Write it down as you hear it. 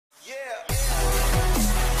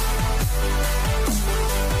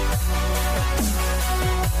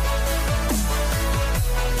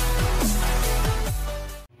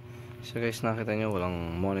guys, nakita nyo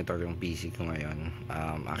walang monitor yung PC ko ngayon.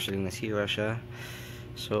 Actually nasira siya.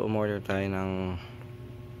 So umorder tayo ng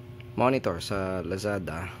monitor sa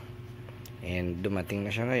Lazada. And dumating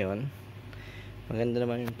na siya ngayon. Maganda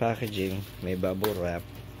naman yung packaging. May bubble wrap.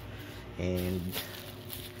 And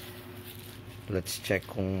let's check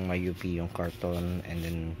kung may UP yung karton. And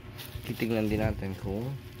then titignan din natin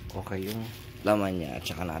kung okay yung laman niya. At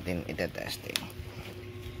saka natin itetesting.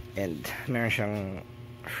 And meron siyang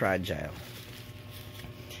fragile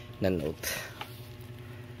na note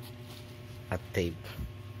at tape,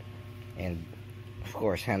 and of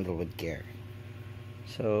course handle with care.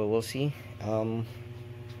 So we'll see.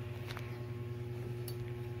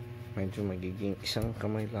 Medyo magiging isang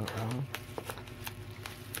kamay lang ang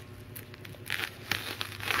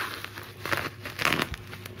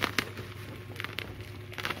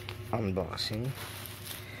unboxing,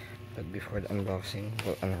 but before the unboxing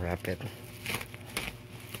we'll unwrap it.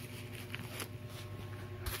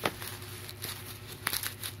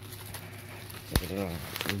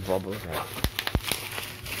 Bubble wrap.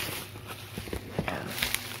 Ayan.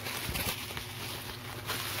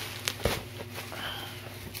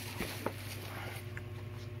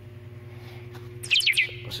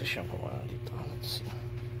 Posisyon ko muna dito. Let's see.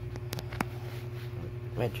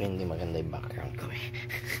 Medyo hindi maganda yung background ko eh.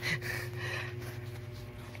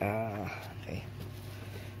 Okay.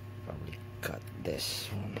 Probably cut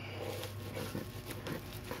this one.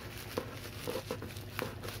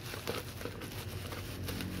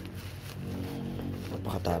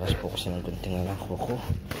 Napakataras po kasi ng gunting na nakuha ko.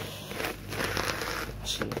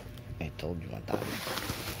 Kasi I told you matalo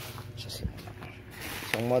sa simula.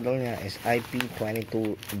 So ang model niya is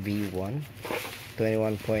IP22v1,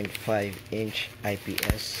 21.5 inch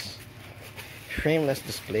IPS, frameless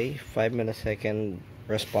display, 5 millisecond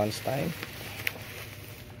response time,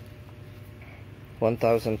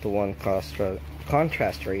 1000 to 1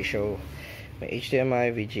 contrast ratio, may HDMI,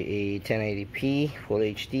 VGA, 1080p, Full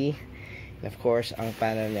HD. And of course, ang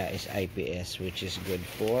panel niya is IPS, which is good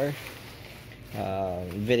for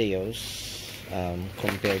videos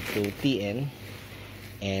compared to TN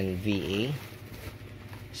and VA.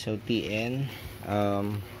 So TN,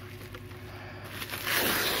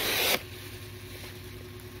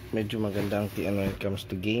 medyo maganda ang TN when it comes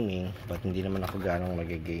to gaming, but hindi naman ako ganong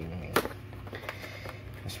nag-gaming.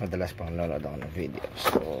 Mas madalas pang nanonood ako ng video.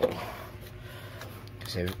 So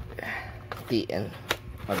kasi TN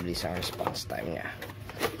mabilis ang response time niya.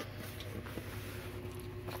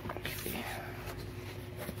 Okay.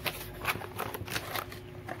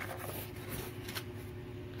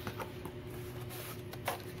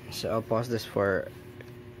 So I'll pause this for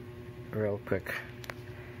real quick,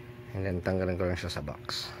 and then tanggalin ko lang siya sa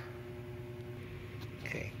box.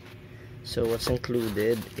 Okay. So what's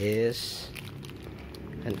included is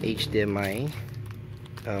an HDMI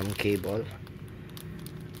cable.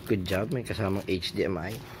 Good job, may kasamang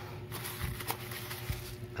HDMI.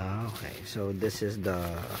 Okay, so this is the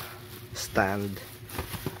stand.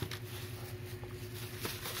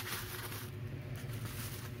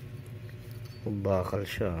 Bakal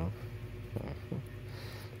siya.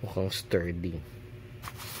 Mukhang sturdy.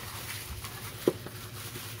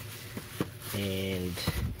 And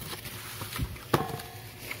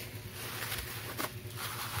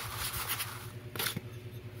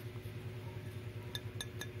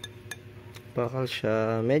bakal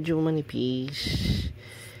siya, medyo manipis,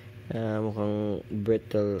 mukhang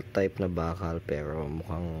brittle type na bakal, pero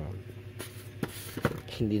mukhang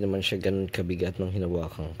hindi naman siya ganun kabigat nung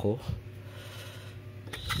hinawakan ko.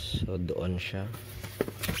 So doon siya.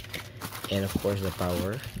 And of course the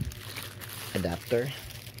power adapter.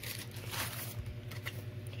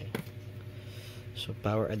 Okay. So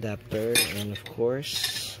power adapter, and of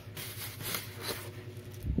course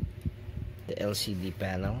the LCD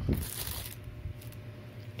panel.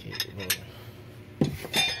 Okay, well,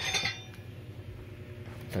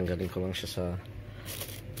 tanggalin ko lang siya sa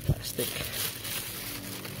plastic.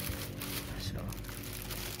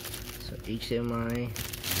 So HDMI,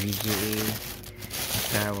 VGA,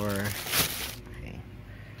 power. Okay,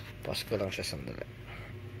 pause ko lang siya sandali.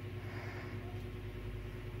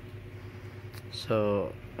 So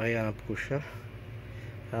ayan na po siya.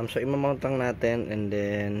 So imamount lang natin, and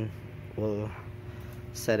then we'll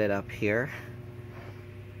set it up here.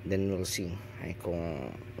 Then we'll see ay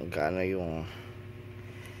kung gaano yung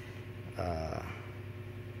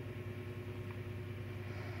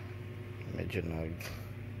medyo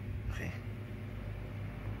okay.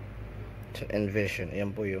 So NVision,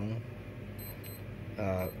 ayan po yung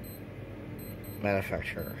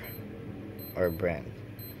manufacturer or brand.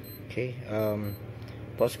 Okay,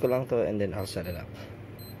 pause ko lang to, and then I'll set it up.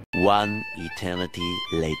 One eternity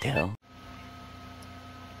later.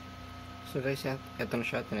 So guys, eto na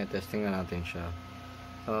siya, tinetesting na natin siya.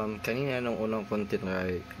 Kanina nung unang kong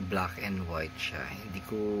tinry, black and white siya. Hindi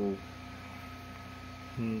ko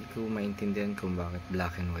maintindihan kung bakit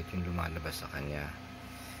black and white yung lumalabas sa kanya.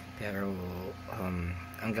 Pero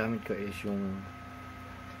ang gamit ko is yung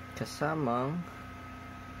kasamang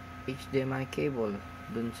HDMI cable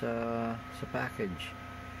dun sa package.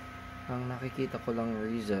 Ang nakikita ko lang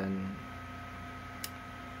reason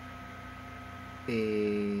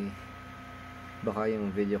baka yung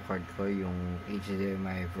video card ko, yung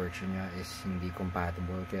HDMI version niya is hindi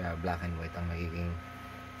compatible, kaya black and white ang magiging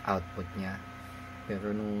output niya.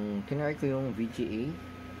 Pero nung tinry ko yung VGA,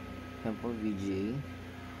 yan po, VGA,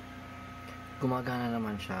 gumagana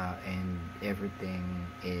naman siya and everything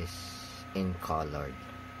is in colored.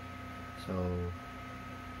 So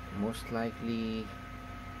most likely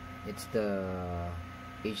it's the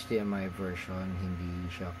HDMI version, hindi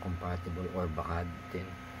siya compatible, or baka din,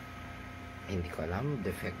 hindi ko alam,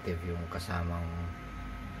 defective yung kasamang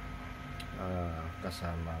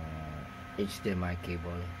HDMI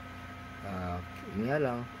cable. Yun nga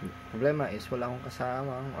lang, problema is wala akong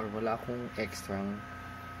kasamang or wala akong extrang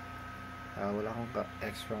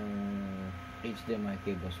HDMI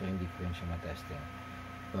cable, so hindi ko yun siya matesting.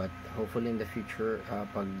 But hopefully in the future,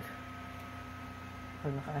 pag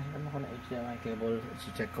nakahanap ako ng HDMI cable,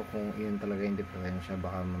 check ko kung yun talaga yung diferensya,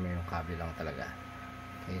 baka may yung cable lang talaga.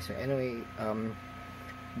 Okay, so anyway,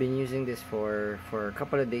 been using this for a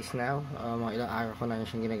couple of days now. Mga ilang araw ko na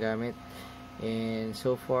siyang ginagamit, and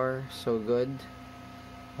so far so good.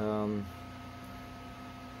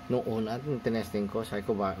 Nung una, nung tinesting ko, sabi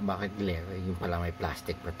ko bakit glare, yung pala may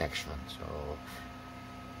plastic protection. So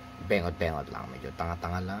bengot lang, medyo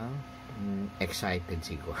tanga lang, excited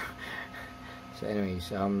siguro. So anyways,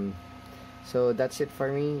 so that's it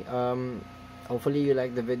for me. Hopefully you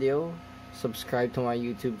like the video. Subscribe to my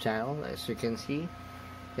YouTube channel. As you can see,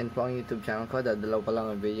 yan po ang YouTube channel ko. Dadalaw pa lang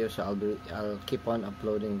ang video, so I'll keep on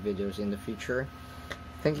uploading videos in the future.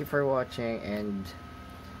 Thank you for watching, and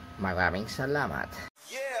maraming salamat.